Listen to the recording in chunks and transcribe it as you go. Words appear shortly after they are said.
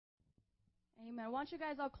Amen. Why don't you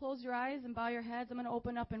guys all close your eyes and bow your heads? I'm going to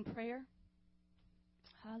open up in prayer.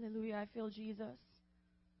 Hallelujah. I feel Jesus.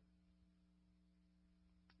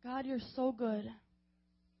 God, you're so good.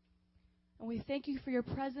 And we thank you for your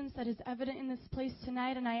presence that is evident in this place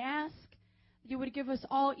tonight. And I ask that you would give us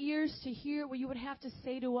all ears to hear what you would have to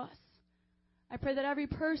say to us. I pray that every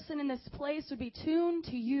person in this place would be tuned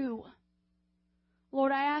to you.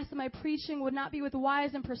 Lord, I ask that my preaching would not be with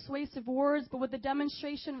wise and persuasive words, but with the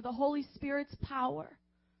demonstration of the Holy Spirit's power.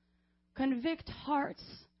 Convict hearts.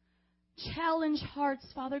 Challenge hearts,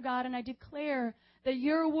 Father God, and I declare that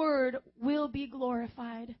your word will be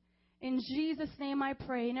glorified. In Jesus' name I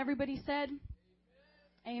pray. And everybody said,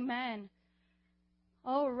 Amen.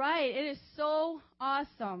 All right. It is so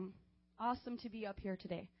awesome. Awesome to be up here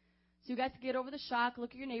today. So you guys can get over the shock.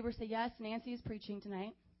 Look at your neighbor. Say, yes, Nancy is preaching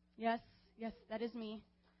tonight. Yes, yes, that is me.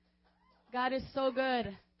 God is so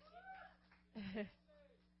good.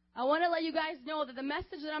 I want to let you guys know that the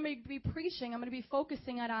message that I'm going to be preaching, I'm going to be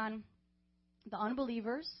focusing it on the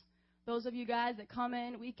unbelievers. Those of you guys that come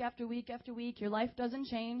in week after week after week, your life doesn't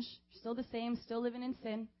change. You're still the same, still living in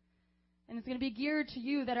sin. And it's going to be geared to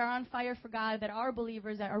you that are on fire for God, that are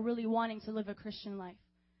believers, that are really wanting to live a Christian life.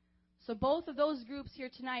 So both of those groups here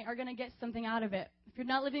tonight are going to get something out of it. If you're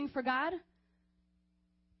not living for God,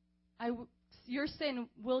 your sin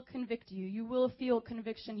will convict you. You will feel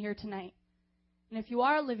conviction here tonight. And if you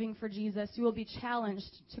are living for Jesus, you will be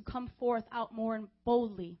challenged to come forth out more and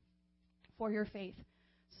boldly for your faith.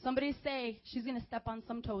 Somebody say, she's going to step on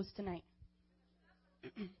some toes tonight.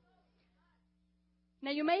 Now,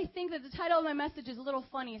 you may think that the title of my message is a little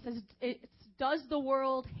funny. It says, Does the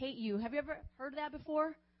world hate you? Have you ever heard that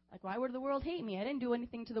before? Like, why would the world hate me? I didn't do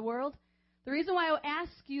anything to the world. The reason why I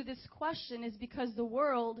ask you this question is because the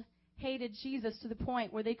world hated Jesus to the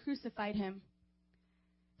point where they crucified him.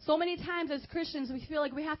 So many times as Christians, we feel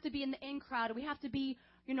like we have to be in the in crowd. We have to be,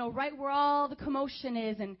 right where all the commotion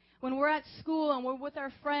is. And when we're at school and we're with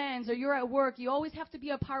our friends or you're at work, you always have to be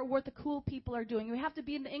a part of what the cool people are doing. You have to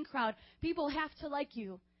be in the in crowd. People have to like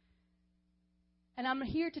you. And I'm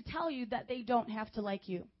here to tell you that they don't have to like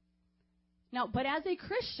you. Now, but as a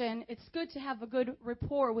Christian, it's good to have a good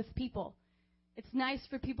rapport with people. It's nice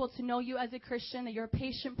for people to know you as a Christian, that you're a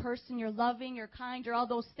patient person, you're loving, you're kind, you're all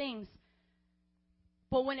those things.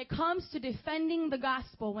 But when it comes to defending the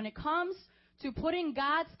gospel, when it comes to putting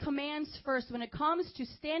God's commands first, when it comes to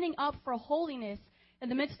standing up for holiness in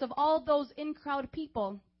the midst of all those in-crowd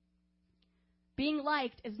people, being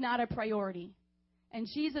liked is not a priority. And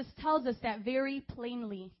Jesus tells us that very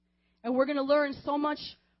plainly. And we're going to learn so much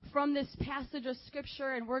from this passage of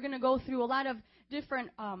Scripture, and we're going to go through a lot of different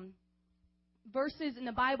verses in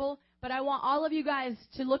the Bible, but I want all of you guys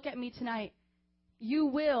to look at me tonight. You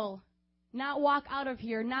will not walk out of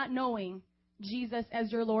here not knowing Jesus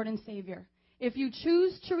as your Lord and Savior. If you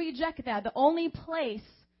choose to reject that, the only place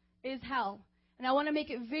is hell. And I want to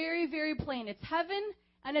make it very, very plain. It's heaven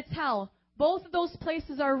and it's hell. Both of those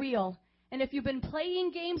places are real. And if you've been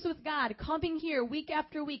playing games with God, coming here week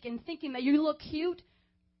after week and thinking that you look cute,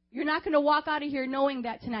 you're not going to walk out of here knowing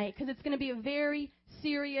that tonight, because it's going to be a very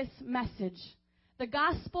serious message. The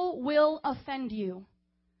gospel will offend you.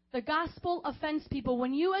 The gospel offends people.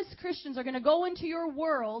 When you as Christians are going to go into your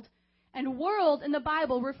world, and world in the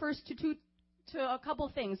Bible refers to a couple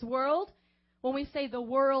things. World, when we say the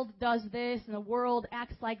world does this and the world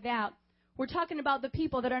acts like that, we're talking about the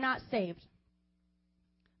people that are not saved.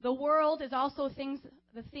 The world is also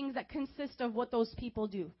the things that consist of what those people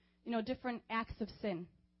do. Different acts of sin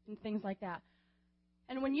and things like that.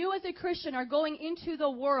 And when you as a Christian are going into the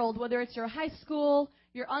world, whether it's your high school,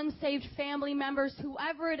 your unsaved family members,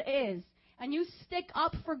 whoever it is, and you stick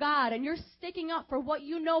up for God and you're sticking up for what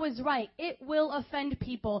you know is right, it will offend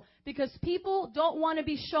people, because people don't want to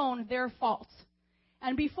be shown their faults.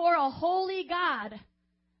 And before a holy God,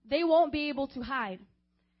 they won't be able to hide.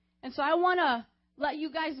 And so I want to let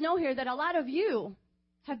you guys know here that a lot of you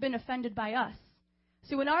have been offended by us.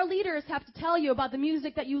 See, when our leaders have to tell you about the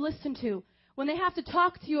music that you listen to, when they have to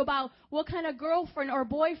talk to you about what kind of girlfriend or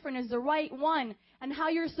boyfriend is the right one and how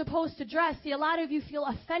you're supposed to dress, see, a lot of you feel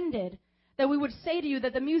offended that we would say to you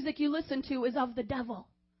that the music you listen to is of the devil.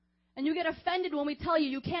 And you get offended when we tell you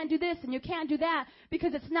you can't do this and you can't do that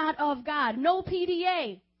because it's not of God. No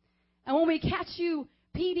PDA. And when we catch you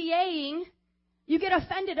PDAing, you get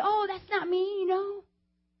offended. Oh, that's not me,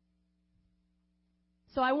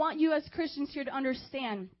 So I want you as Christians here to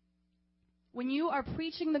understand, when you are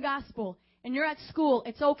preaching the gospel and you're at school,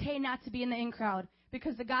 it's okay not to be in the in crowd,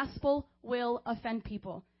 because the gospel will offend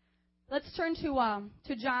people. Let's turn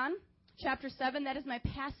to John chapter 7. That is my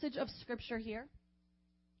passage of Scripture here.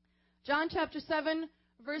 John chapter 7,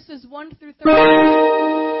 verses 1 through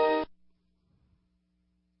 13.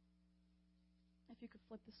 If you could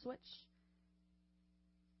flip the switch.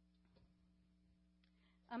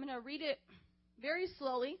 I'm going to read it very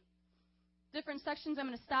slowly. Different sections, I'm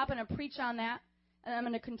going to stop and preach on that, and I'm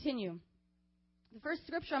going to continue. The first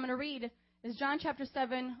scripture I'm going to read is John chapter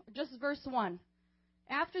 7, just verse 1.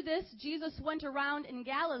 After this, Jesus went around in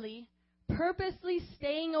Galilee, purposely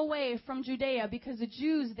staying away from Judea because the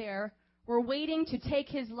Jews there were waiting to take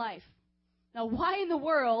his life. Now, why in the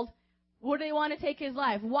world would they want to take his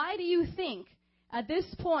life? Why do you think at this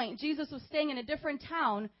point Jesus was staying in a different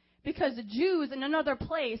town because the Jews in another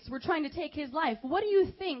place were trying to take his life? What do you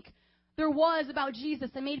think there was about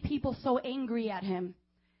Jesus that made people so angry at him?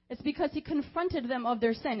 It's because he confronted them of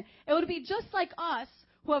their sin. It would be just like us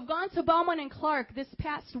who have gone to Bauman and Clark this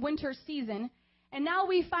past winter season, and now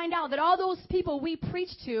we find out that all those people we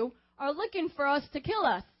preach to are looking for us to kill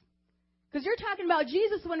us. Because you're talking about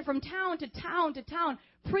Jesus went from town to town to town,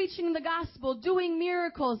 preaching the gospel, doing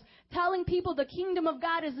miracles, telling people the kingdom of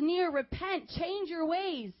God is near, repent, change your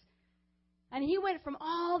ways. And he went from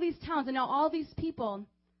all these towns, and now all these people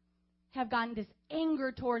have gotten this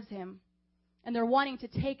anger towards him. And they're wanting to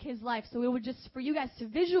take his life. So it would just, for you guys to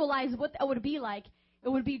visualize what that would be like, it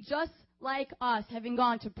would be just like us having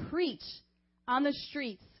gone to preach on the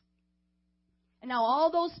streets. And now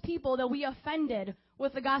all those people that we offended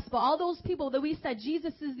with the gospel, all those people that we said,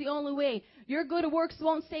 Jesus is the only way, your good works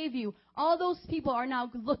won't save you, all those people are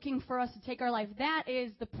now looking for us to take our life. That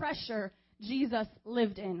is the pressure Jesus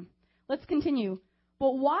lived in. Let's continue.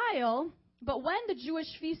 But when the Jewish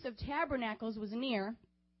Feast of Tabernacles was near,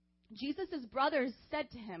 Jesus' brothers said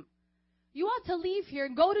to him, "You ought to leave here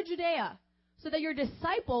and go to Judea, so that your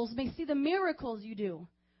disciples may see the miracles you do.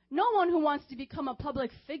 No one who wants to become a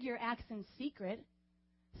public figure acts in secret.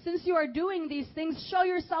 Since you are doing these things, show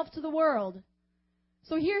yourself to the world."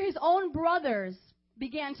 So here his own brothers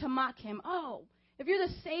began to mock him. "Oh, if you're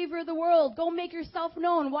the Savior of the world, go make yourself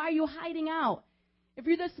known. Why are you hiding out? If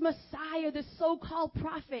you're this Messiah, this so-called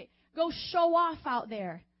prophet, go show off out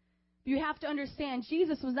there." You have to understand,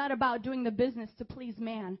 Jesus was not about doing the business to please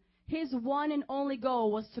man. His one and only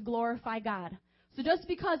goal was to glorify God. So just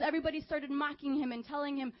because everybody started mocking him and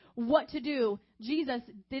telling him what to do, Jesus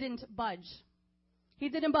didn't budge. He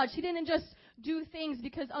didn't budge. He didn't just do things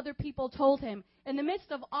because other people told him. In the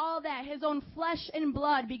midst of all that, his own flesh and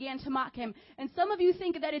blood began to mock him. And some of you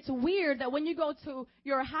think that it's weird that when you go to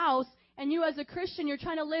your house and you as a Christian, you're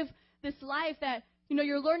trying to live this life that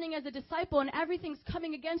you're learning as a disciple and everything's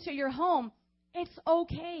coming against you at your home. It's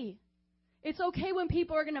okay. It's okay when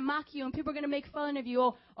people are going to mock you and people are going to make fun of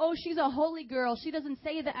you. Oh, she's a holy girl. She doesn't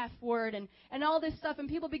say the F word and all this stuff. And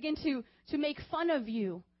people begin to make fun of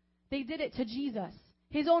you. They did it to Jesus.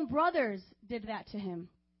 His own brothers did that to him.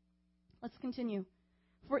 Let's continue.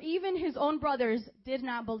 For even his own brothers did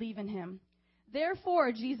not believe in him.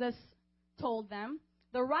 Therefore, Jesus told them,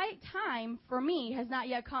 "The right time for me has not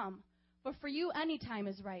yet come. But for you, any time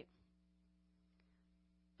is right.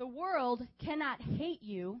 The world cannot hate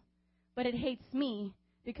you, but it hates me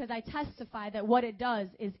because I testify that what it does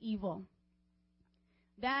is evil."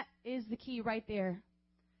 That is the key right there.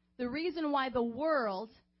 The reason why the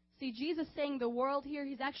world, see, Jesus saying the world here,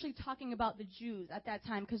 he's actually talking about the Jews at that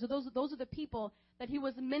time because those are the people that he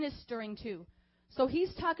was ministering to. So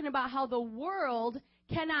he's talking about how the world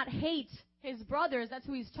cannot hate his brothers. That's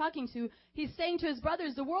who he's talking to. He's saying to his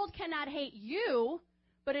brothers, the world cannot hate you,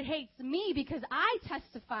 but it hates me because I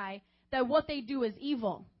testify that what they do is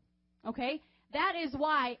evil. Okay? That is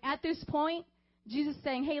why, at this point, Jesus is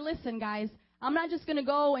saying, hey, listen, guys, I'm not just going to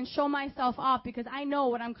go and show myself off because I know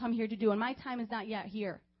what I'm come here to do, and my time is not yet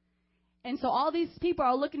here. And so all these people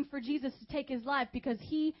are looking for Jesus to take his life because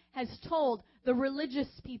he has told the religious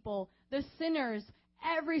people, the sinners,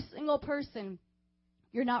 every single person,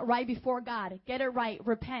 you're not right before God. Get it right.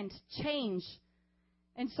 Repent. Change.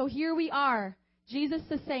 And so here we are. Jesus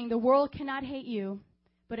is saying the world cannot hate you,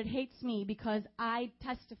 but it hates me because I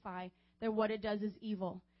testify that what it does is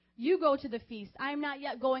evil. You go to the feast. I am not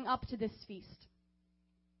yet going up to this feast.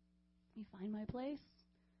 Let me find my place.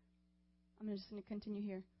 I'm just going to continue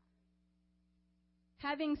here.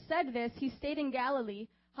 Having said this, he stayed in Galilee.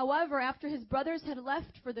 However, after his brothers had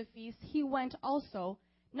left for the feast, he went also,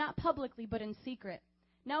 not publicly, but in secret.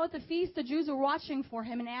 Now at the feast, the Jews were watching for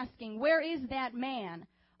him and asking, "Where is that man?"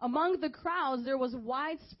 Among the crowds, there was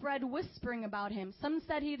widespread whispering about him. Some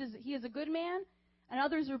said he is a good man, and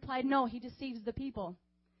others replied, "No, he deceives the people."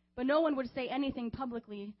 But no one would say anything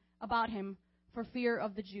publicly about him for fear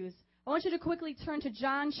of the Jews. I want you to quickly turn to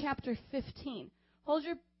John chapter 15. Hold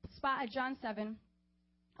your spot at John 7.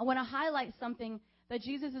 I want to highlight something that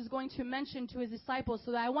Jesus is going to mention to his disciples.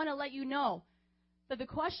 So that I want to let you know that the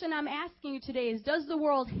question I'm asking you today is, does the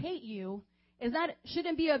world hate you?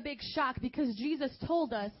 Shouldn't be a big shock, because Jesus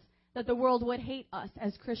told us that the world would hate us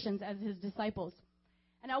as Christians, as his disciples.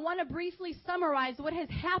 And I want to briefly summarize what has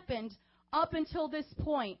happened up until this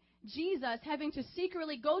point. Jesus having to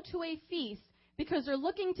secretly go to a feast because they're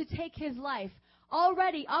looking to take his life.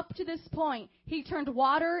 Already up to this point, he turned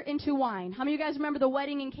water into wine. How many of you guys remember the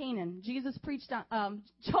wedding in Canaan?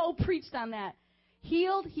 Joe preached on that. He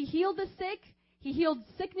healed the sick. He healed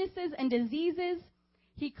sicknesses and diseases.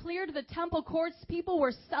 He cleared the temple courts. People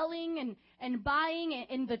were selling and buying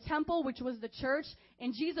in the temple, which was the church.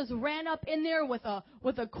 And Jesus ran up in there with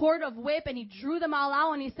a cord of whip, and he drew them all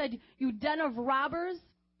out, and he said, "You den of robbers,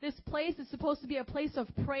 this place is supposed to be a place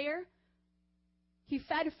of prayer." He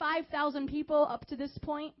fed 5,000 people up to this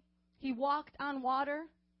point. He walked on water,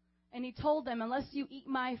 and he told them, "Unless you eat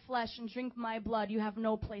my flesh and drink my blood, you have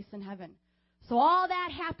no place in heaven." So all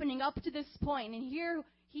that happening up to this point, and here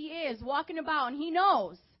he is walking about, and he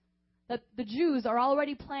knows that the Jews are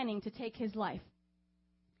already planning to take his life.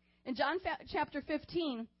 In John chapter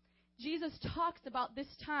 15, Jesus talks about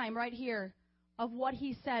this time right here of what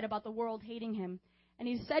he said about the world hating him. And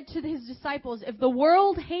he said to his disciples, "If the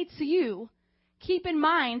world hates you, keep in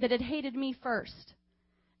mind that it hated me first.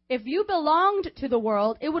 If you belonged to the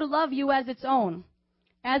world, it would love you as its own.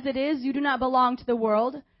 As it is, you do not belong to the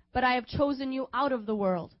world, but I have chosen you out of the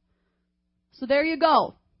world." So there you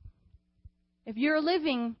go. If you're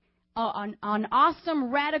living an awesome,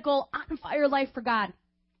 radical, on-fire life for God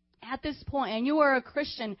at this point, and you are a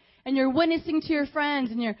Christian, and you're witnessing to your friends,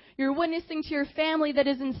 and you're witnessing to your family that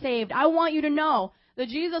isn't saved, I want you to know that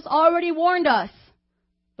Jesus already warned us.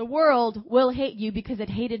 The world will hate you because it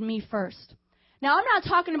hated me first. Now, I'm not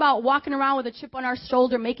talking about walking around with a chip on our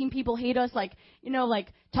shoulder, making people hate us, like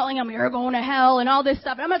telling them you're going to hell and all this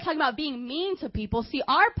stuff. I'm not talking about being mean to people. See,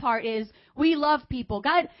 our part is we love people.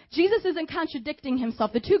 Jesus isn't contradicting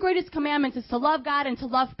himself. The two greatest commandments is to love God and to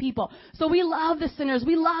love people. So we love the sinners.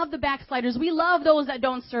 We love the backsliders. We love those that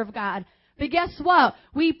don't serve God. But guess what?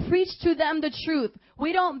 We preach to them the truth.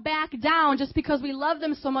 We don't back down just because we love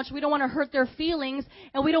them so much. We don't want to hurt their feelings,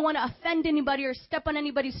 and we don't want to offend anybody or step on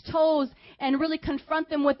anybody's toes and really confront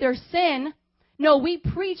them with their sin. No, we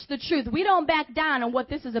preach the truth. We don't back down on what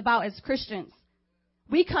this is about as Christians.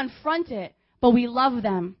 We confront it, but we love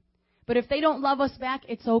them. But if they don't love us back,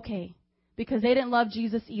 it's okay, because they didn't love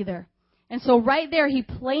Jesus either. And so right there, he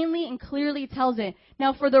plainly and clearly tells it.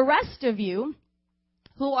 Now, for the rest of you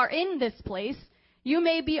who are in this place, you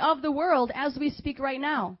may be of the world as we speak right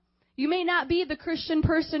now. You may not be the Christian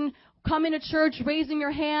person coming to church, raising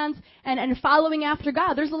your hands, and following after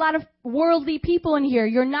God. There's a lot of worldly people in here.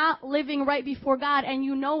 You're not living right before God, and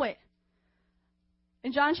you know it.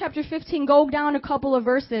 In John chapter 15, go down a couple of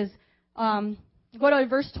verses. Go to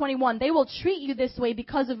verse 21. "They will treat you this way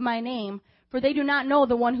because of my name, for they do not know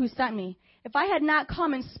the one who sent me. If I had not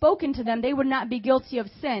come and spoken to them, they would not be guilty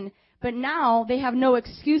of sin. But now they have no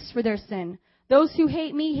excuse for their sin. Those who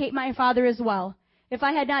hate me hate my Father as well. If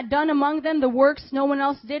I had not done among them the works no one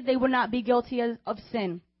else did, they would not be guilty of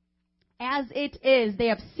sin. As it is, they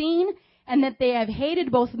have seen and that they have hated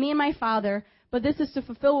both me and my Father, but this is to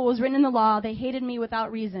fulfill what was written in the law. They hated me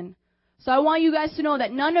without reason." So I want you guys to know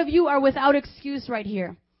that none of you are without excuse right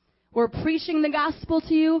here. We're preaching the gospel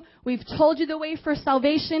to you. We've told you the way for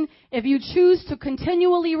salvation. If you choose to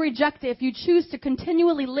continually reject it, if you choose to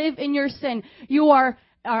continually live in your sin, you are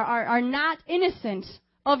not innocent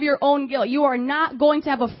of your own guilt. You are not going to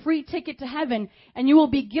have a free ticket to heaven, and you will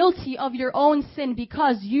be guilty of your own sin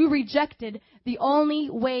because you rejected the only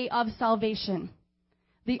way of salvation.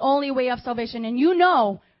 The only way of salvation. And you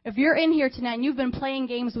know, if you're in here tonight and you've been playing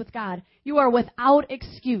games with God, you are without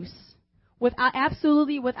excuse.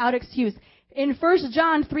 Absolutely without excuse. In 1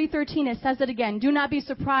 John 3:13, it says it again. "Do not be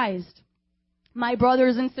surprised, my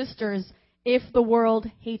brothers and sisters, if the world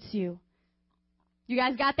hates you." You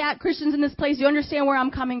guys got that? Christians in this place, you understand where I'm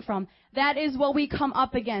coming from. That is what we come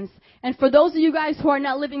up against. And for those of you guys who are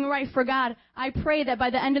not living right for God, I pray that by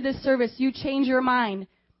the end of this service, you change your mind,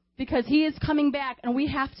 because he is coming back, and we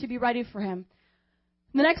have to be ready for him.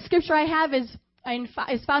 The next scripture I have is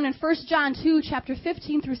found in 1 John 2, chapter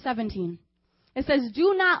 15 through 17. It says,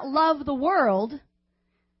 "Do not love the world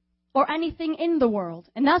or anything in the world."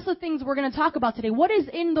 And that's the things we're going to talk about today. What is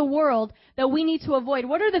in the world that we need to avoid?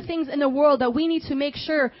 What are the things in the world that we need to make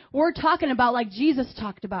sure we're talking about like Jesus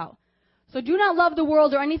talked about? So do not love the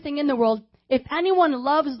world or anything in the world. If anyone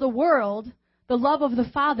loves the world, the love of the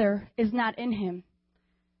Father is not in him.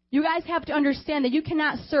 You guys have to understand that you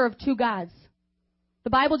cannot serve two gods. The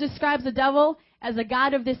Bible describes the devil as a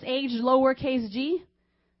God of this age, lowercase g,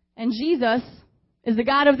 and Jesus is the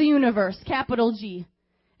God of the universe, capital G.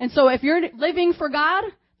 And so if you're living for God,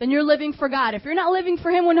 then you're living for God. If you're not living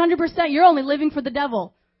for Him 100%, you're only living for the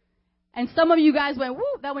devil. And some of you guys went, woo,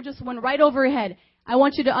 that one just went right over your head. I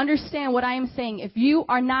want you to understand what I am saying. If you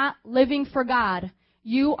are not living for God,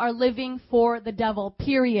 you are living for the devil,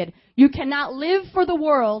 period. You cannot live for the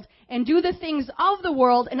world and do the things of the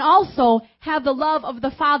world and also have the love of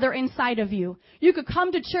the Father inside of you. You could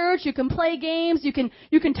come to church, you can play games, you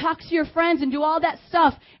can talk to your friends and do all that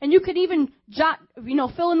stuff, and you could even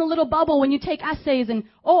fill in the little bubble when you take essays and,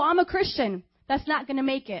 oh, I'm a Christian. That's not going to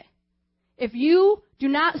make it. If you do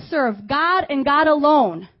not serve God and God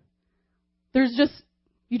alone,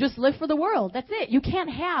 you just live for the world. That's it. You can't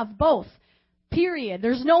have both. Period.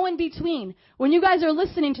 There's no in between. When you guys are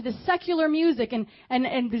listening to this secular music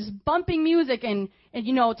and this bumping music and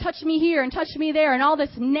touch me here and touch me there and all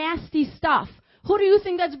this nasty stuff, who do you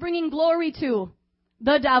think that's bringing glory to?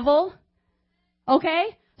 The devil.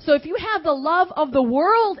 Okay? So if you have the love of the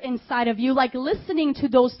world inside of you, like listening to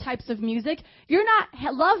those types of music, you're not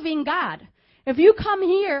loving God. If you come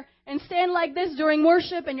here and stand like this during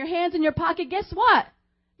worship and your hands in your pocket, guess what?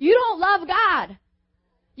 You don't love God.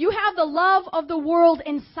 You have the love of the world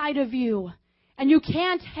inside of you. And you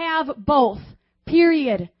can't have both.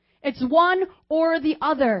 Period. It's one or the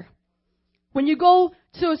other. When you go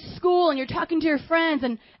to school and you're talking to your friends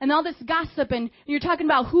and all this gossip and you're talking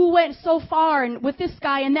about who went so far and with this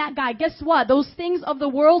guy and that guy, guess what? Those things of the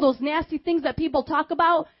world, those nasty things that people talk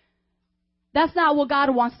about, that's not what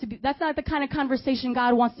God wants to be. That's not the kind of conversation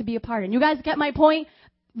God wants to be a part of. You guys get my point?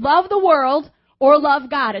 Love the world or love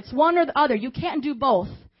God. It's one or the other. You can't do both.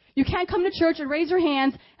 You can't come to church and raise your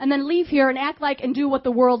hands and then leave here and act like and do what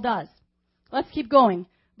the world does. Let's keep going.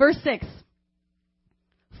 Verse 6.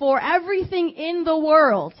 For everything in the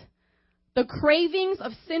world, the cravings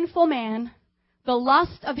of sinful man, the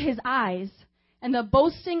lust of his eyes, and the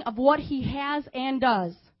boasting of what he has and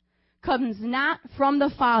does, comes not from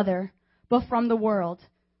the Father, but from the world.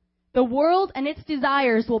 The world and its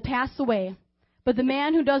desires will pass away, but the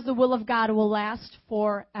man who does the will of God will last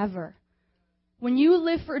forever. When you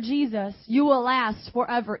live for Jesus, you will last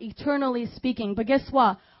forever, eternally speaking. But guess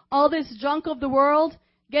what? All this junk of the world,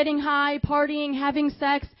 getting high, partying, having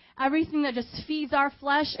sex, everything that just feeds our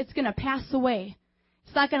flesh, it's going to pass away.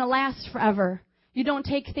 It's not going to last forever. You don't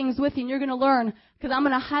take things with you, and you're going to learn, because I'm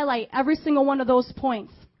going to highlight every single one of those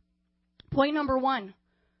points. Point number 1.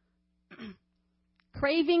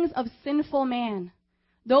 Cravings of sinful man.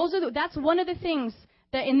 That's one of the things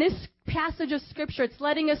that in this passage of Scripture, it's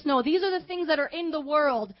letting us know these are the things that are in the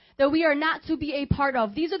world that we are not to be a part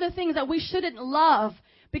of. These are the things that we shouldn't love.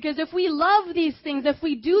 Because if we love these things, if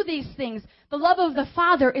we do these things, the love of the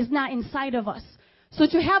Father is not inside of us. So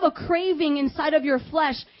to have a craving inside of your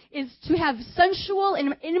flesh is to have sensual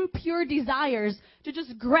and impure desires to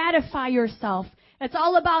just gratify yourself. It's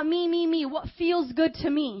all about me, me, me, what feels good to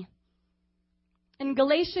me. In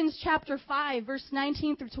Galatians chapter 5, verse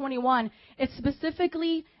 19 through 21, it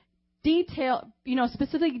specifically details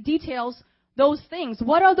those things.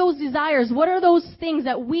 What are those desires? What are those things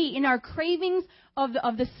that we, in our cravings of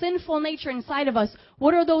the sinful nature inside of us,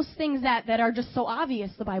 what are those things that are just so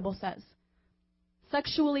obvious, the Bible says?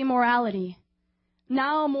 Sexual immorality.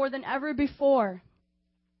 Now more than ever before,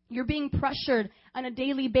 you're being pressured on a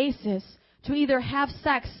daily basis to either have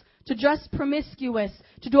sex, to dress promiscuous,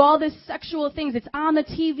 to do all these sexual things. It's on the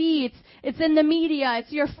TV. It's in the media.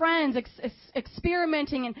 It's your friends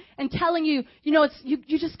experimenting and telling you,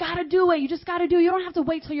 you just got to do it. You just got to do it. You don't have to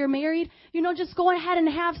wait till you're married. Just go ahead and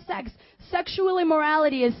have sex. Sexual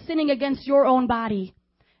immorality is sinning against your own body.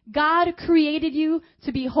 God created you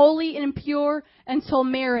to be holy and pure until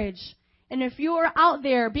marriage. And if you are out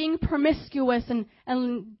there being promiscuous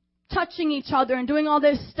and touching each other and doing all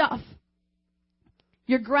this stuff,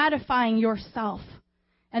 you're gratifying yourself.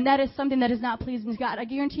 And that is something that is not pleasing to God. I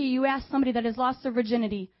guarantee you ask somebody that has lost their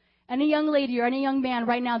virginity, any young lady or any young man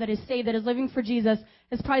right now that is saved, that is living for Jesus,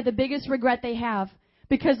 is probably the biggest regret they have.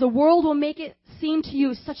 Because the world will make it seem to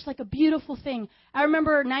you such like a beautiful thing. I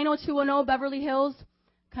remember 90210 Beverly Hills,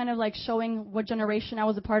 kind of like showing what generation I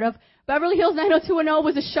was a part of. Beverly Hills 90210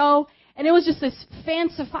 was a show, and it was just this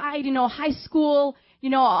fancified, high school,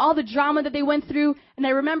 all the drama that they went through. And I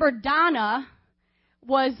remember Donna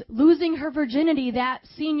was losing her virginity that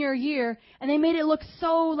senior year, and they made it look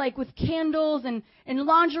so like with candles and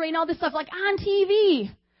lingerie and all this stuff, like on TV.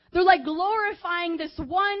 They're like glorifying this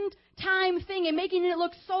one-time thing and making it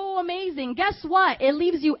look so amazing. Guess what? It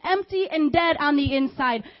leaves you empty and dead on the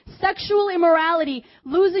inside. Sexual immorality,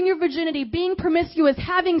 losing your virginity, being promiscuous,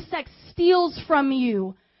 having sex steals from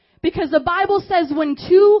you. Because the Bible says when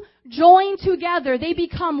two join together, they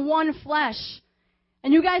become one flesh.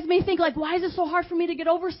 And you guys may think like, why is it so hard for me to get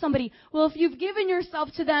over somebody? Well, if you've given yourself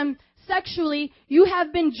to them sexually, you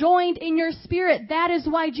have been joined in your spirit. That is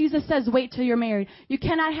why Jesus says, wait till you're married. You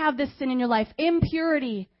cannot have this sin in your life.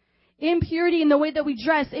 Impurity. Impurity in the way that we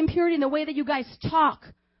dress. Impurity in the way that you guys talk.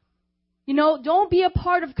 You know, don't be a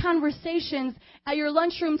part of conversations at your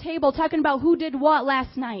lunchroom table talking about who did what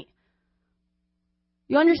last night.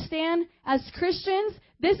 You understand? As Christians,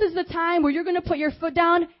 this is the time where you're going to put your foot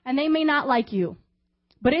down and they may not like you.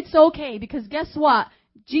 But it's okay, because guess what?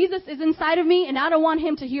 Jesus is inside of me, and I don't want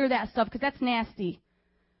him to hear that stuff, because that's nasty.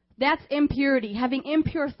 That's impurity, having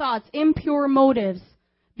impure thoughts, impure motives,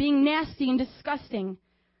 being nasty and disgusting.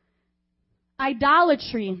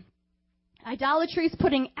 Idolatry. Idolatry is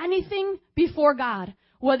putting anything before God,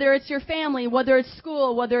 whether it's your family, whether it's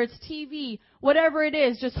school, whether it's TV, whatever it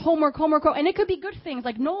is, just homework. And it could be good things,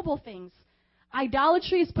 like noble things.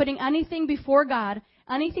 Idolatry is putting anything before God,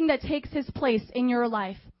 anything that takes his place in your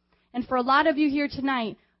life. And for a lot of you here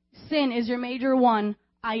tonight, sin is your major one,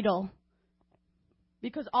 idol.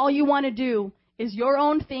 Because all you want to do is your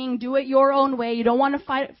own thing, do it your own way. You don't want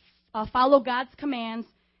to follow God's commands.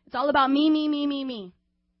 It's all about me.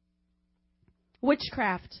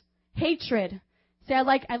 Witchcraft, hatred. See, I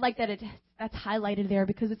like that that's highlighted there,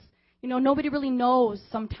 because it's, you know, nobody really knows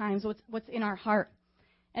sometimes what's in our heart.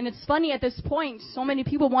 And it's funny, at this point, so many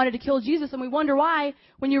people wanted to kill Jesus, and we wonder why.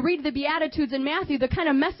 When you read the Beatitudes in Matthew, the kind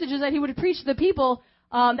of messages that he would preach to the people,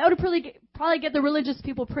 that would probably get the religious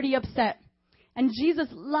people pretty upset. And Jesus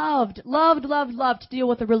loved to deal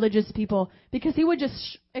with the religious people, because he would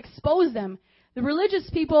just expose them. The religious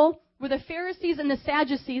people were the Pharisees and the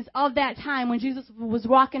Sadducees of that time when Jesus was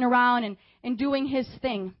walking around and doing his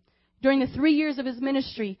thing during the 3 years of his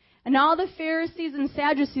ministry. And all the Pharisees and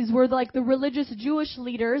Sadducees were like the religious Jewish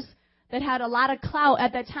leaders that had a lot of clout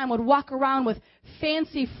at that time, would walk around with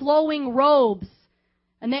fancy flowing robes.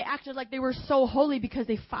 And they acted like they were so holy because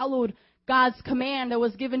they followed God's command that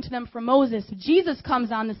was given to them from Moses. Jesus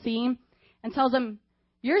comes on the scene and tells them,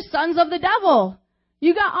 you're sons of the devil.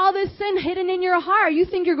 You got all this sin hidden in your heart. You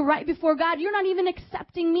think you're right before God. You're not even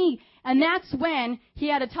accepting me. And that's when he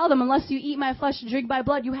had to tell them, unless you eat my flesh and drink my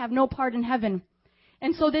blood, you have no part in heaven.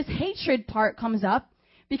 And so this hatred part comes up,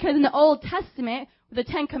 because in the Old Testament, the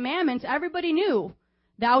Ten Commandments, everybody knew,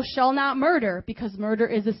 thou shalt not murder, because murder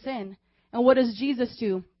is a sin. And what does Jesus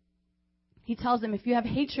do? He tells them, if you have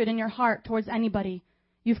hatred in your heart towards anybody,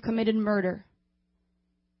 you've committed murder.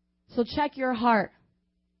 So check your heart.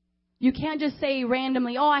 You can't just say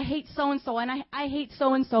randomly, oh, I hate so-and-so, and I hate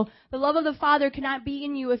so-and-so. The love of the Father cannot be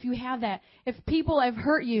in you if you have that. If people have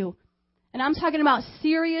hurt you, and I'm talking about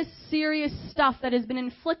serious stuff that has been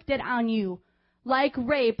inflicted on you, like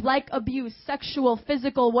rape, like abuse, sexual,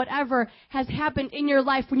 physical, whatever has happened in your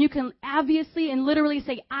life, when you can obviously and literally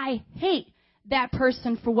say, I hate that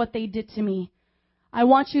person for what they did to me. I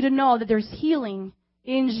want you to know that there's healing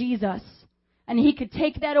in Jesus. And he could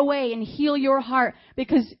take that away and heal your heart,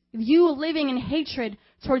 because you living in hatred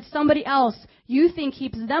towards somebody else, you think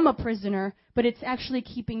keeps them a prisoner, but it's actually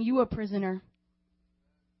keeping you a prisoner.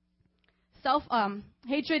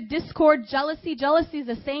 Hatred, discord, jealousy. Jealousy is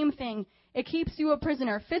the same thing. It keeps you a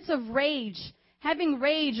prisoner. Fits of rage, having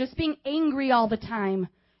rage, just being angry all the time.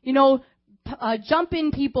 You know,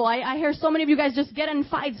 jumping people. I hear so many of you guys just get in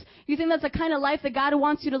fights. You think that's the kind of life that God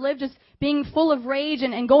wants you to live? Just being full of rage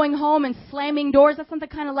and going home and slamming doors. That's not the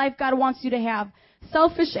kind of life God wants you to have.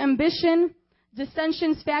 Selfish ambition,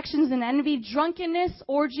 dissensions, factions, and envy, drunkenness,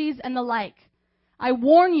 orgies, and the like. I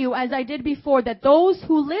warn you, as I did before, that those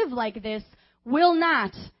who live like this will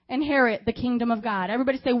not inherit the kingdom of God.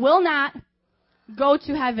 Everybody say, will not go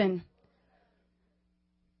to heaven.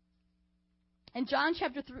 In John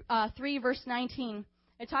chapter 3, verse 19,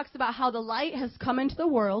 it talks about how the light has come into the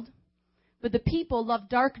world, but the people loved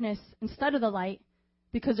darkness instead of the light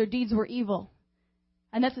because their deeds were evil.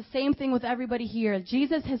 And that's the same thing with everybody here.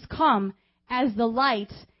 Jesus has come as the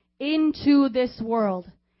light into this world.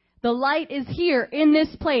 The light is here in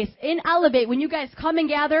this place, in Elevate. When you guys come and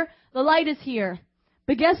gather, the light is here.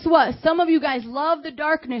 But guess what? Some of you guys love the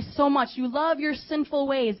darkness so much. You love your sinful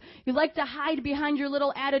ways. You like to hide behind your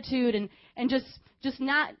little attitude and just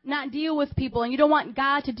not deal with people. And you don't want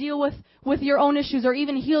God to deal with your own issues or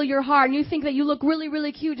even heal your heart. And you think that you look really,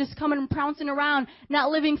 really cute just coming and pouncing around,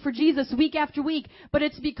 not living for Jesus week after week. But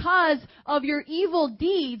it's because of your evil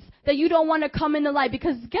deeds that you don't want to come in the light.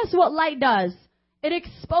 Because guess what light does? It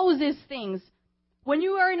exposes things. When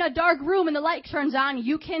you are in a dark room and the light turns on,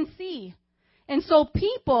 you can see. And so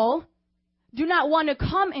people do not want to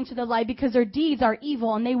come into the light because their deeds are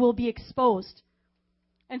evil and they will be exposed.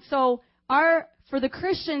 And so for the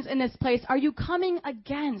Christians in this place, are you coming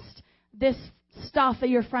against this stuff that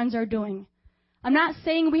your friends are doing? I'm not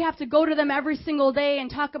saying we have to go to them every single day and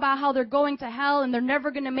talk about how they're going to hell and they're never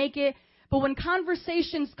going to make it. But when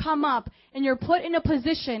conversations come up and you're put in a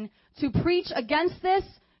position to preach against this,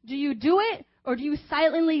 do you do it? Or do you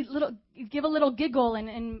silently give a little giggle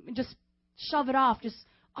and just shove it off? Just,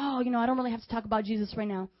 I don't really have to talk about Jesus right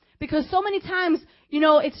now. Because so many times,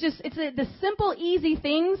 it's the simple, easy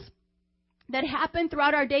things that happen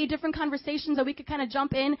throughout our day, different conversations that we could kind of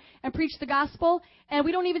jump in and preach the gospel, and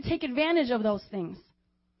we don't even take advantage of those things.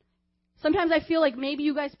 Sometimes I feel like maybe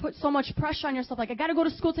you guys put so much pressure on yourself, like, I got to go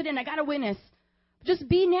to school today and I got to witness. Just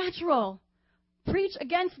be natural. Preach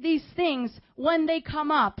against these things when they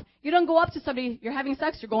come up. You don't go up to somebody, you're having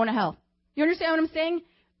sex, you're going to hell. You understand what I'm saying?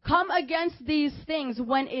 Come against these things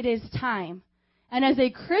when it is time. And as a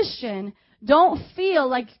Christian, don't feel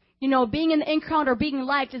like, being in the in-crowd or being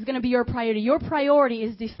liked is going to be your priority. Your priority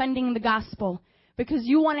is defending the gospel because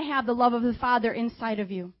you want to have the love of the Father inside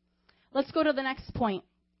of you. Let's go to the next point.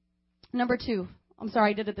 Number 2. I'm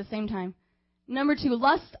sorry, I did it at the same time. Number 2,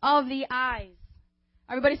 lust of the eyes.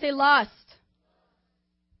 Everybody say lust.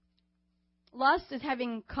 Lust is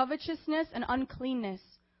having covetousness and uncleanness.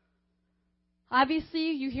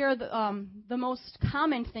 Obviously, you hear the most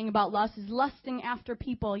common thing about lust is lusting after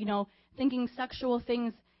people, thinking sexual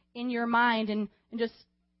things in your mind and just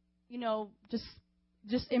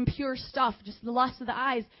impure stuff, just the lust of the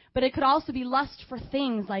eyes. But it could also be lust for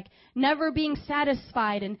things, like never being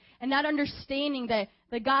satisfied and not understanding that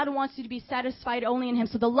God wants you to be satisfied only in Him.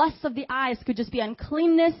 So the lust of the eyes could just be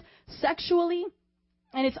uncleanness sexually,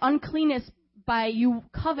 and it's uncleanness by you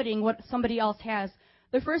coveting what somebody else has.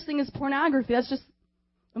 The first thing is pornography. That's just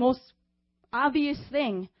the most obvious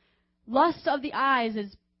thing. Lust of the eyes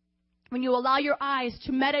is when you allow your eyes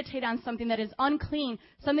to meditate on something that is unclean,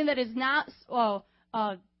 something that is not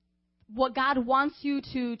what God wants you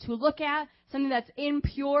to look at, something that's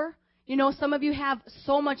impure. Some of you have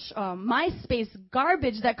so much MySpace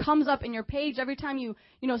garbage that comes up in your page every time you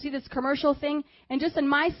see this commercial thing. And just in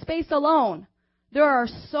MySpace alone, there are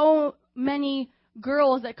so many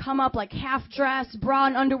girls that come up like half-dressed, bra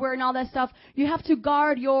and underwear and all that stuff. You have to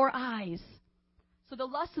guard your eyes. So the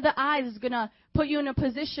lust of the eyes is going to put you in a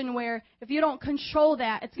position where if you don't control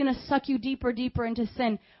that, it's going to suck you deeper, deeper into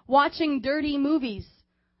sin. Watching dirty movies.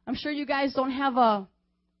 I'm sure you guys don't have a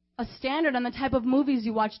standard on the type of movies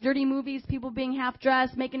you watch. Dirty movies, people being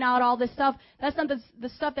half-dressed, making out, all this stuff. That's not the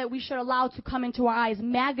stuff that we should allow to come into our eyes.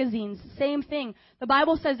 Magazines, same thing. The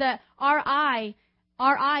Bible says that our eyes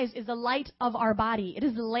is the light of our body. It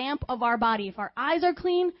is the lamp of our body. If our eyes are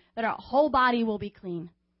clean, then our whole body will be clean.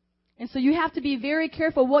 And so you have to be very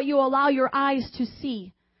careful what you allow your eyes to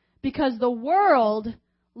see, because the world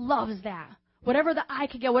loves that. Whatever the eye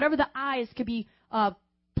could get, whatever the eyes could be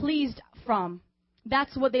pleased from,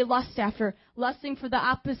 that's what they lust after. Lusting for the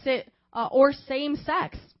opposite or same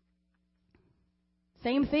sex.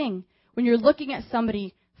 Same thing. When you're looking at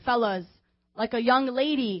somebody, fellas, like a young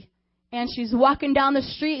lady, and she's walking down the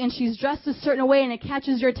street and she's dressed a certain way and it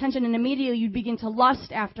catches your attention and immediately you begin to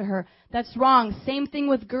lust after her. That's wrong. Same thing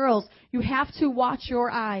with girls. You have to watch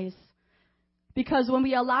your eyes. Because when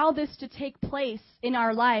we allow this to take place in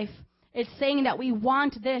our life, it's saying that we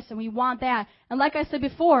want this and we want that. And like I said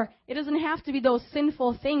before, it doesn't have to be those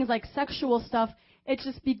sinful things like sexual stuff. It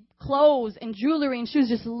just be clothes and jewelry and shoes,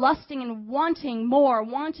 just lusting and wanting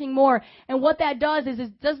more. And what that does is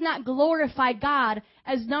it does not glorify God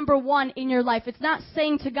as number one in your life. It's not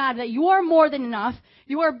saying to God that you are more than enough.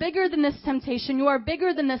 You are bigger than this temptation. You are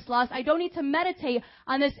bigger than this lust. I don't need to meditate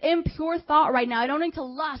on this impure thought right now. I don't need to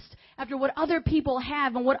lust after what other people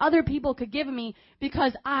have and what other people could give me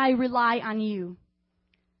because I rely on you.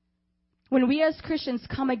 When we as Christians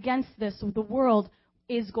come against this, the world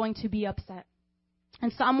is going to be upset. In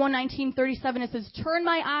Psalm 119:37, it says, "Turn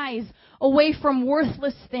my eyes away from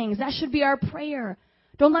worthless things." That should be our prayer.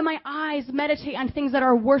 Don't let my eyes meditate on things that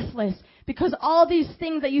are worthless, because all these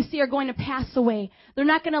things that you see are going to pass away. They're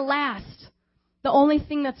not going to last. The only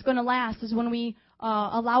thing that's going to last is when we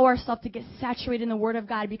allow ourselves to get saturated in the Word of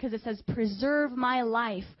God, because it says, "Preserve my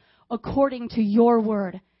life according to your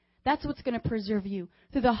word." That's what's going to preserve you.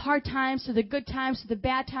 Through the hard times, through the good times, through the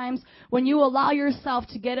bad times, when you allow yourself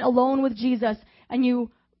to get alone with Jesus and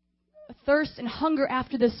you thirst and hunger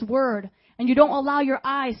after this word, and you don't allow your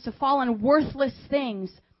eyes to fall on worthless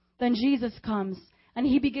things, then Jesus comes and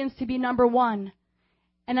He begins to be number one.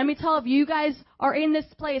 And let me tell you guys are in this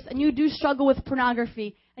place and you do struggle with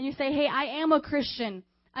pornography and you say, "Hey, I am a Christian.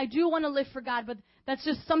 I do want to live for God, but that's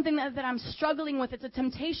just something that I'm struggling with. It's a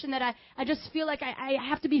temptation that I just feel like I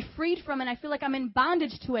have to be freed from, and I feel like I'm in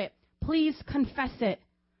bondage to it. Please confess it.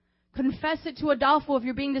 Confess it to Adolfo if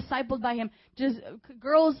you're being discipled by him. Just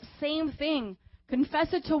girls, same thing.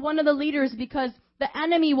 Confess it to one of the leaders, because the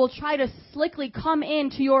enemy will try to slickly come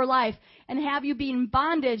into your life and have you be in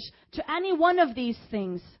bondage to any one of these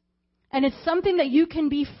things. And it's something that you can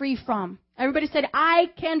be free from. Everybody said,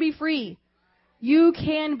 I can be free. You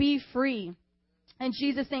can be free. In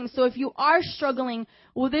Jesus' name. So if you are struggling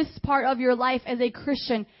with this part of your life as a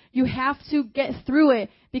Christian, you have to get through it,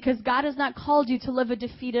 because God has not called you to live a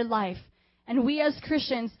defeated life. And we as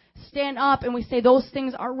Christians stand up and we say those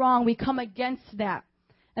things are wrong. We come against that.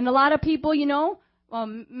 And a lot of people,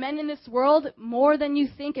 men in this world, more than you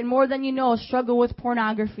think and more than you know, struggle with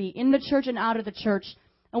pornography in the church and out of the church.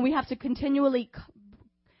 And we have to continually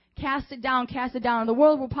cast it down. The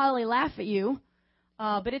world will probably laugh at you,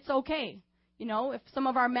 but it's okay. If some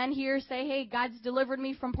of our men here say, hey, God's delivered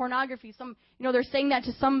me from pornography, they're saying that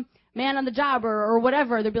to some man on the job or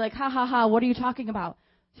whatever, they'll be like, ha, ha, ha, what are you talking about?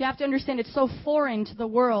 So you have to understand it's so foreign to the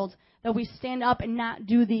world that we stand up and not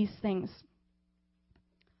do these things.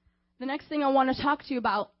 The next thing I want to talk to you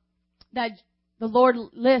about that the Lord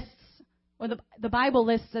lists, or the Bible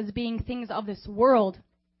lists as being things of this world,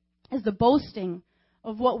 is the boasting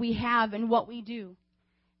of what we have and what we do.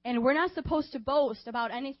 And we're not supposed to boast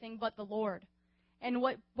about anything but the Lord. And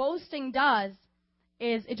what boasting does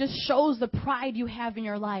is it just shows the pride you have in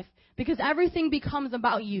your life, because everything becomes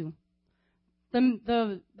about you.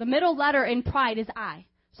 The middle letter in pride is I.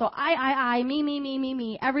 So I,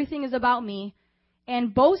 me. Everything is about me.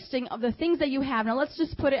 And boasting of the things that you have. Now let's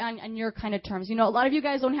just put it on your kind of terms. A lot of you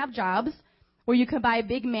guys don't have jobs where you can buy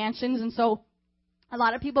big mansions, and so a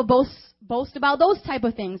lot of people boast about those type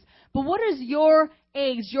of things. But what is your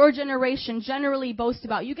age, your generation generally boast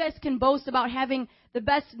about? You guys can boast about having the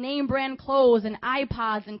best name brand clothes and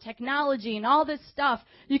iPods and technology and all this stuff.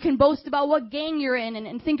 You can boast about what gang you're in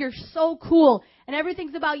and think you're so cool. And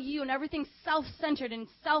everything's about you, and everything's self-centered and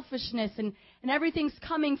selfishness, and everything's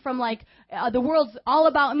coming from the world's all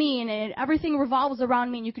about me, and everything revolves around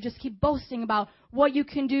me. And you could just keep boasting about what you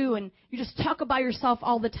can do, and you just talk about yourself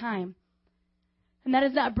all the time. And that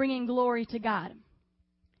is not bringing glory to God.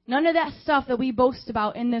 None of that stuff that we boast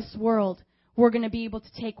about in this world, we're going to be able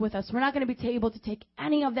to take with us. We're not going to be able to take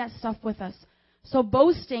any of that stuff with us. So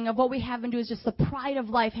boasting of what we have and do is just the pride of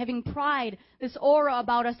life, having pride, this aura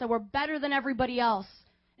about us that we're better than everybody else,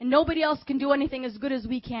 and nobody else can do anything as good as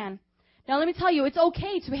we can. Now let me tell you, it's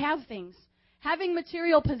okay to have things. Having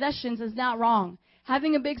material possessions is not wrong.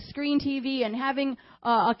 Having a big screen TV and having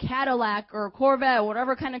a Cadillac or a Corvette or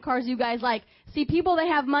whatever kind of cars you guys like. See, people that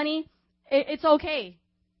have money, it's okay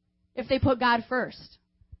if they put God first.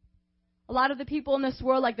 A lot of the people in this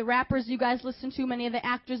world, like the rappers you guys listen to, many of the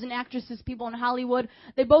actors and actresses, people in Hollywood,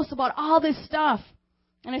 they boast about all this stuff.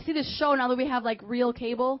 And I see this show now that we have real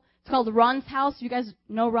cable. It's called Run's House. You guys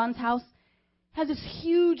know Run's House? It has this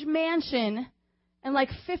huge mansion and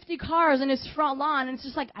 50 cars in his front lawn. And it's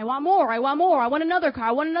just I want more. I want another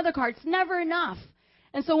car. It's never enough.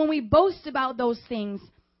 And so when we boast about those things,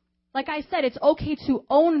 like I said, it's okay to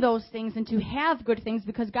own those things and to have good things,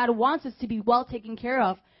 because God wants us to be well taken care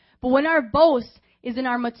of. But when our boast is in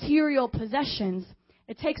our material possessions,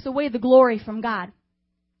 it takes away the glory from God.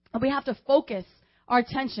 And we have to focus our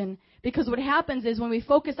attention, because what happens is when we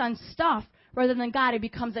focus on stuff rather than God, it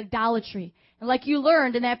becomes idolatry. And like you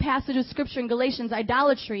learned in that passage of Scripture in Galatians,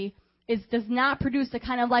 idolatry does not produce the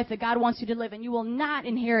kind of life that God wants you to live, and you will not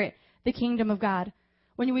inherit the kingdom of God.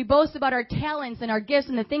 When we boast about our talents and our gifts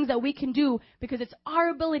and the things that we can do, because it's our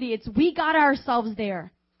ability, we got ourselves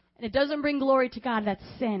there, and it doesn't bring glory to God, that's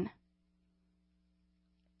sin.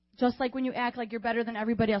 Just like when you act like you're better than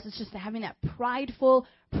everybody else, it's just having that prideful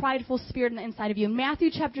spirit on the inside of you. In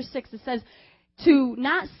Matthew chapter 6, it says to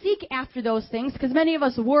not seek after those things, because many of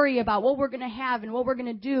us worry about what we're going to have and what we're going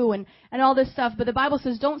to do and all this stuff. But the Bible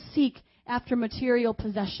says don't seek after material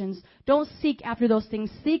possessions. Don't seek after those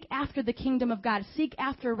things. Seek after the kingdom of God. Seek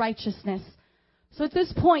after righteousness. So at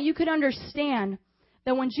this point, you could understand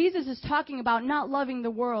that when Jesus is talking about not loving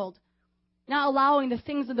the world, not allowing the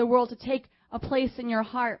things of the world to take a place in your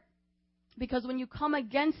heart, because when you come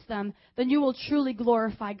against them, then you will truly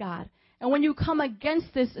glorify God. And when you come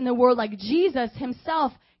against this in the world, like Jesus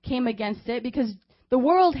himself came against it, because the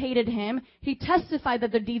world hated him, he testified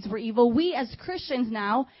that their deeds were evil. We as Christians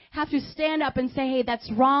now have to stand up and say, hey, that's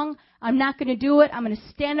wrong. I'm not going to do it. I'm going to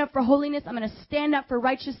stand up for holiness. I'm going to stand up for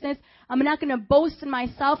righteousness. I'm not going to boast in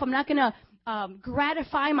myself. I'm not going to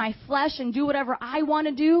gratify my flesh and do whatever I want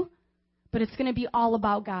to do. But it's going to be all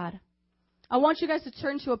about God. I want you guys to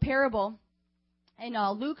turn to a parable in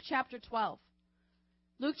Luke chapter 12.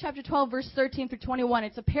 Luke chapter 12, verse 13 through 21.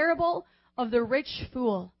 It's a parable of the rich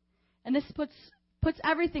fool. And this puts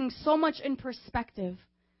everything so much in perspective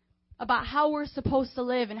about how we're supposed to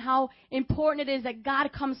live and how important it is that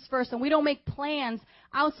God comes first. And we don't make plans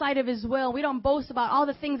outside of His will. We don't boast about all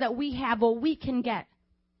the things that we have, what we can get.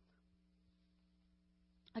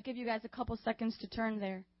 I'll give you guys a couple seconds to turn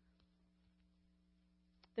there.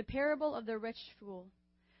 The parable of the rich fool.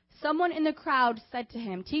 Someone in the crowd said to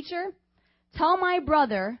him, "Teacher, tell my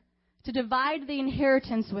brother to divide the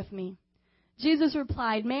inheritance with me." Jesus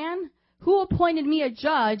replied, "Man, who appointed me a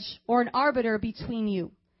judge or an arbiter between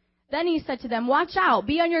you?" Then he said to them, "Watch out,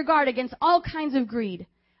 be on your guard against all kinds of greed.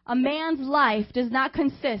 A man's life does not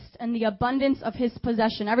consist in the abundance of his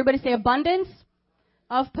possession." Everybody say abundance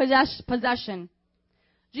of possession.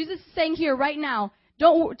 Jesus is saying here right now,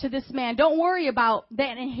 to this man, don't worry about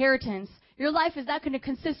that inheritance. Your life is not going to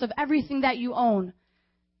consist of everything that you own.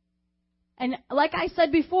 And like I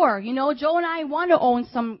said before, Joe and I want to own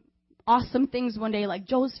some awesome things one day. Like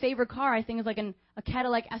Joe's favorite car, I think, is like a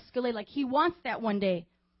Cadillac Escalade. Like he wants that one day.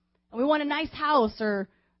 And we want a nice house and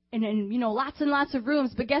lots and lots of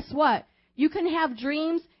rooms. But guess what? You can have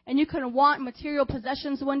dreams and you can want material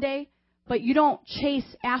possessions one day, but you don't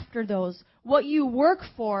chase after those. What you work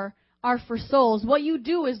for are for souls. What you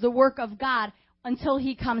do is the work of God until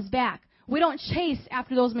He comes back. We don't chase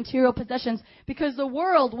after those material possessions because the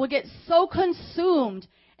world will get so consumed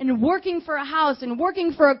in working for a house and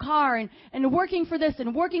working for a car and working for this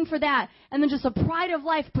and working for that. And then just the pride of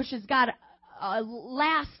life pushes God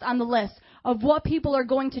last on the list of what people are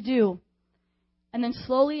going to do. And then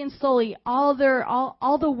slowly and slowly, all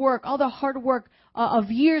the work, all the hard work of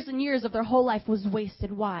years and years of their whole life was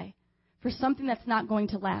wasted. Why? For something that's not going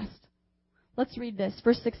to last. Let's read this,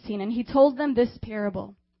 verse 16. And he told them this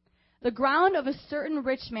parable. The ground of a certain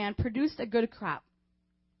rich man produced a good crop.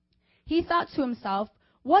 He thought to himself,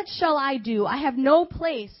 "What shall I do? I have no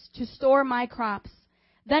place to store my crops."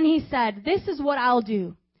 Then he said, "This is what I'll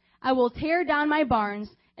do. I will tear down my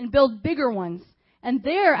barns and build bigger ones, and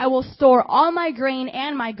there I will store all my grain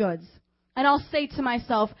and my goods. And I'll say to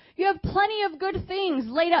myself, you have plenty of good things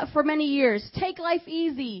laid up for many years. Take life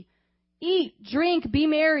easy. Eat, drink, be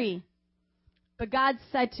merry." But God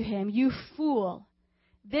said to him, "You fool,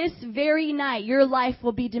 this very night your life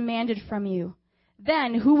will be demanded from you.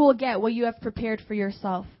 Then who will get what you have prepared for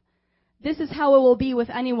yourself? This is how it will be with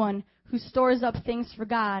anyone who stores up things for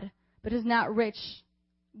God, but is not rich,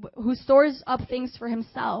 who stores up things for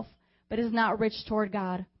himself, but is not rich toward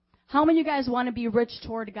God." How many of you guys want to be rich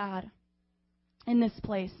toward God in this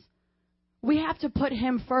place? We have to put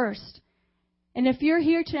Him first. And if you're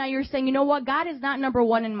here tonight, you're saying, "You know what? God is not number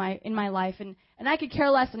one in my life, and I could care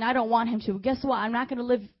less, and I don't want Him to." Guess what? I'm not going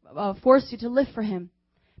to force you to live for Him,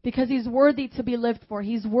 because He's worthy to be lived for.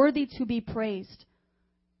 He's worthy to be praised.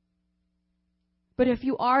 But if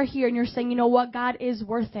you are here and you're saying, "You know what? God is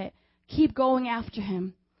worth it," keep going after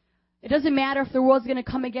Him. It doesn't matter if the world's going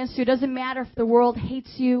to come against you. It doesn't matter if the world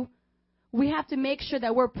hates you. We have to make sure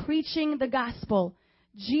that we're preaching the gospel.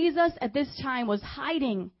 Jesus at this time was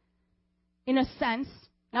hiding, in a sense,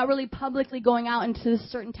 not really publicly going out into this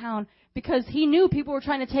certain town, because He knew people were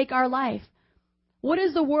trying to take our life. What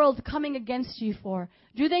is the world coming against you for?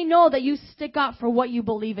 Do they know that you stick up for what you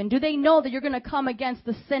believe in? Do they know that you're going to come against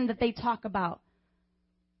the sin that they talk about?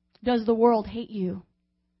 Does the world hate you?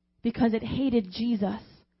 Because it hated Jesus.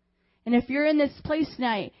 And if you're in this place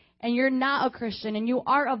tonight and you're not a Christian and you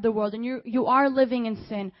are of the world and you are living in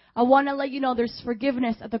sin, I want to let you know there's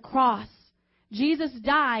forgiveness at the cross. Jesus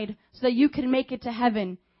died so that you can make it to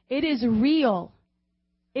heaven. It is real.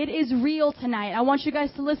 It is real tonight. I want you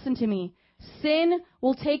guys to listen to me. Sin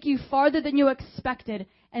will take you farther than you expected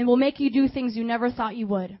and will make you do things you never thought you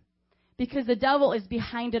would, because the devil is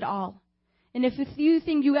behind it all. And if you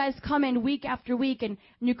think you guys come in week after week and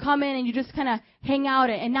you come in and you just kind of hang out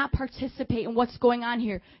and not participate in what's going on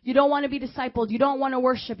here, you don't want to be discipled, you don't want to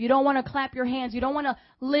worship, you don't want to clap your hands, you don't want to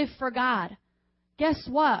live for God, guess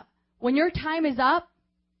what? When your time is up,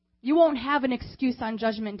 you won't have an excuse on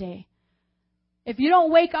Judgment Day. If you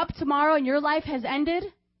don't wake up tomorrow and your life has ended,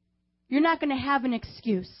 you're not going to have an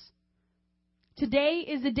excuse. Today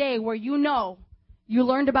is the day where you know you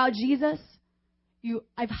learned about Jesus.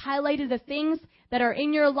 I've highlighted the things that are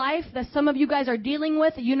in your life that some of you guys are dealing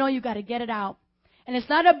with. You know you got to get it out. And it's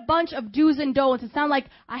not a bunch of do's and don'ts. It's not like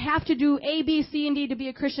I have to do A, B, C, and D to be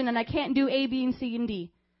a Christian, and I can't do A, B, and C, and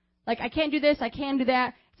D. Like I can't do this, I can't do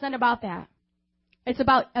that. It's not about that. It's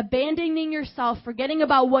about abandoning yourself, forgetting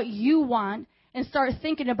about what you want, and start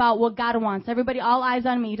thinking about what God wants. Everybody, all eyes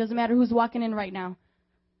on me. It doesn't matter who's walking in right now.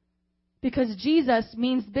 Because Jesus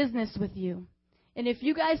means business with you. And if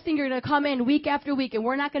you guys think you're going to come in week after week and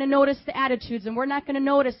we're not going to notice the attitudes and we're not going to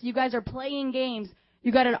notice you guys are playing games,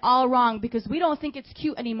 you got it all wrong, because we don't think it's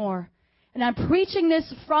cute anymore. And I'm preaching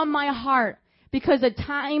this from my heart because the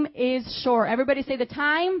time is short. Everybody say the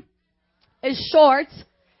time is short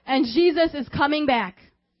and Jesus is coming back.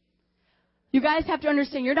 You guys have to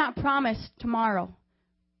understand, you're not promised tomorrow.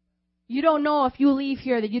 You don't know if you leave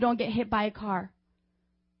here that you don't get hit by a car.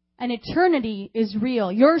 And eternity is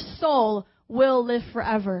real. Your soul will live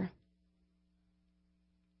forever.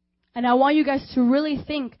 And I want you guys to really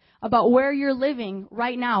think about where you're living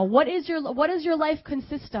right now. What does your life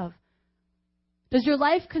consist of? Does your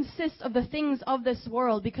life consist of the things of this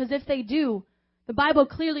world? Because if they do, the Bible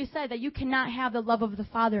clearly said that you cannot have the love of the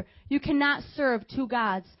Father. You cannot serve two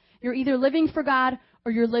gods. You're either living for God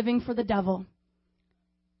or you're living for the devil.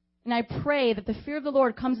 And I pray that the fear of the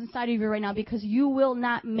Lord comes inside of you right now, because you will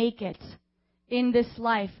not make it in this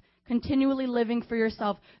life continually living for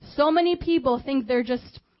yourself. So many people think they're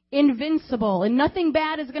just invincible and nothing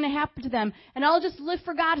bad is going to happen to them. And I'll just live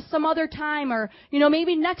for God some other time, or,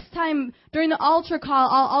 maybe next time during the altar call,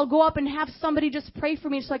 I'll go up and have somebody just pray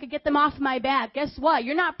for me so I could get them off my back. Guess what?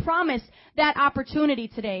 You're not promised that opportunity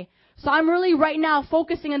today. So I'm really right now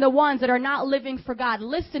focusing on the ones that are not living for God.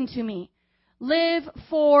 Listen to me. Live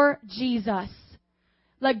for Jesus.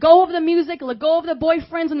 Let go of the music, let go of the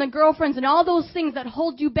boyfriends and the girlfriends and all those things that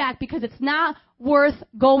hold you back, because it's not worth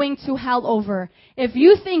going to hell over. If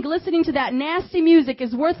you think listening to that nasty music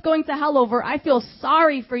is worth going to hell over, I feel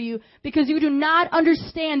sorry for you, because you do not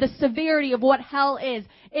understand the severity of what hell is.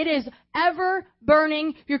 It is ever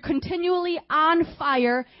burning. You're continually on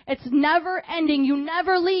fire. It's never ending. You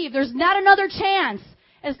never leave. There's not another chance.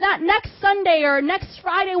 It's not next Sunday or next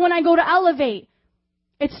Friday when I go to Elevate.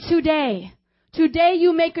 It's today. Today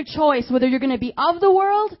you make a choice whether you're going to be of the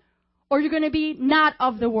world or you're going to be not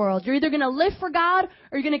of the world. You're either going to live for God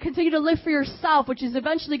or you're going to continue to live for yourself, which is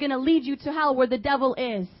eventually going to lead you to hell where the devil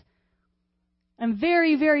is. I'm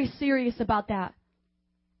very, very serious about that.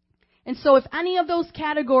 And so if any of those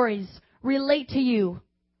categories relate to you,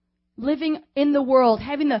 living in the world,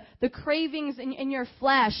 having the cravings in your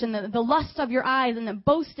flesh and the lust of your eyes and the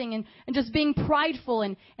boasting and just being prideful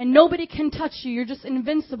and nobody can touch you, you're just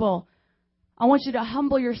invincible, I want you to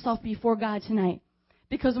humble yourself before God tonight.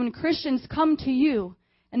 Because when Christians come to you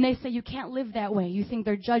and they say you can't live that way, you think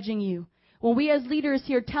they're judging you. When we as leaders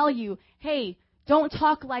here tell you, hey, don't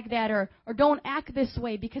talk like that or don't act this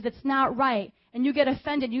way because it's not right, and you get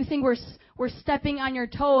offended, you think we're stepping on your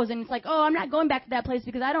toes, and it's like, oh, I'm not going back to that place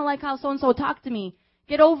because I don't like how so-and-so talked to me.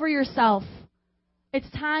 Get over yourself. It's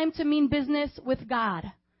time to mean business with God.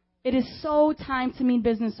 It is so time to mean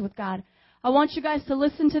business with God. I want you guys to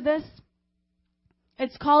listen to this.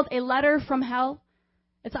 It's called A Letter from Hell.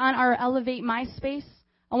 It's on our Elevate MySpace.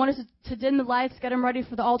 I want us to dim the lights, get them ready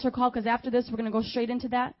for the altar call, because after this we're going to go straight into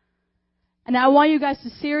that. And I want you guys to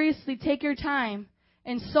seriously take your time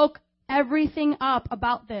and soak everything up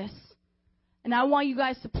about this. And I want you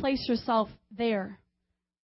guys to place yourself there.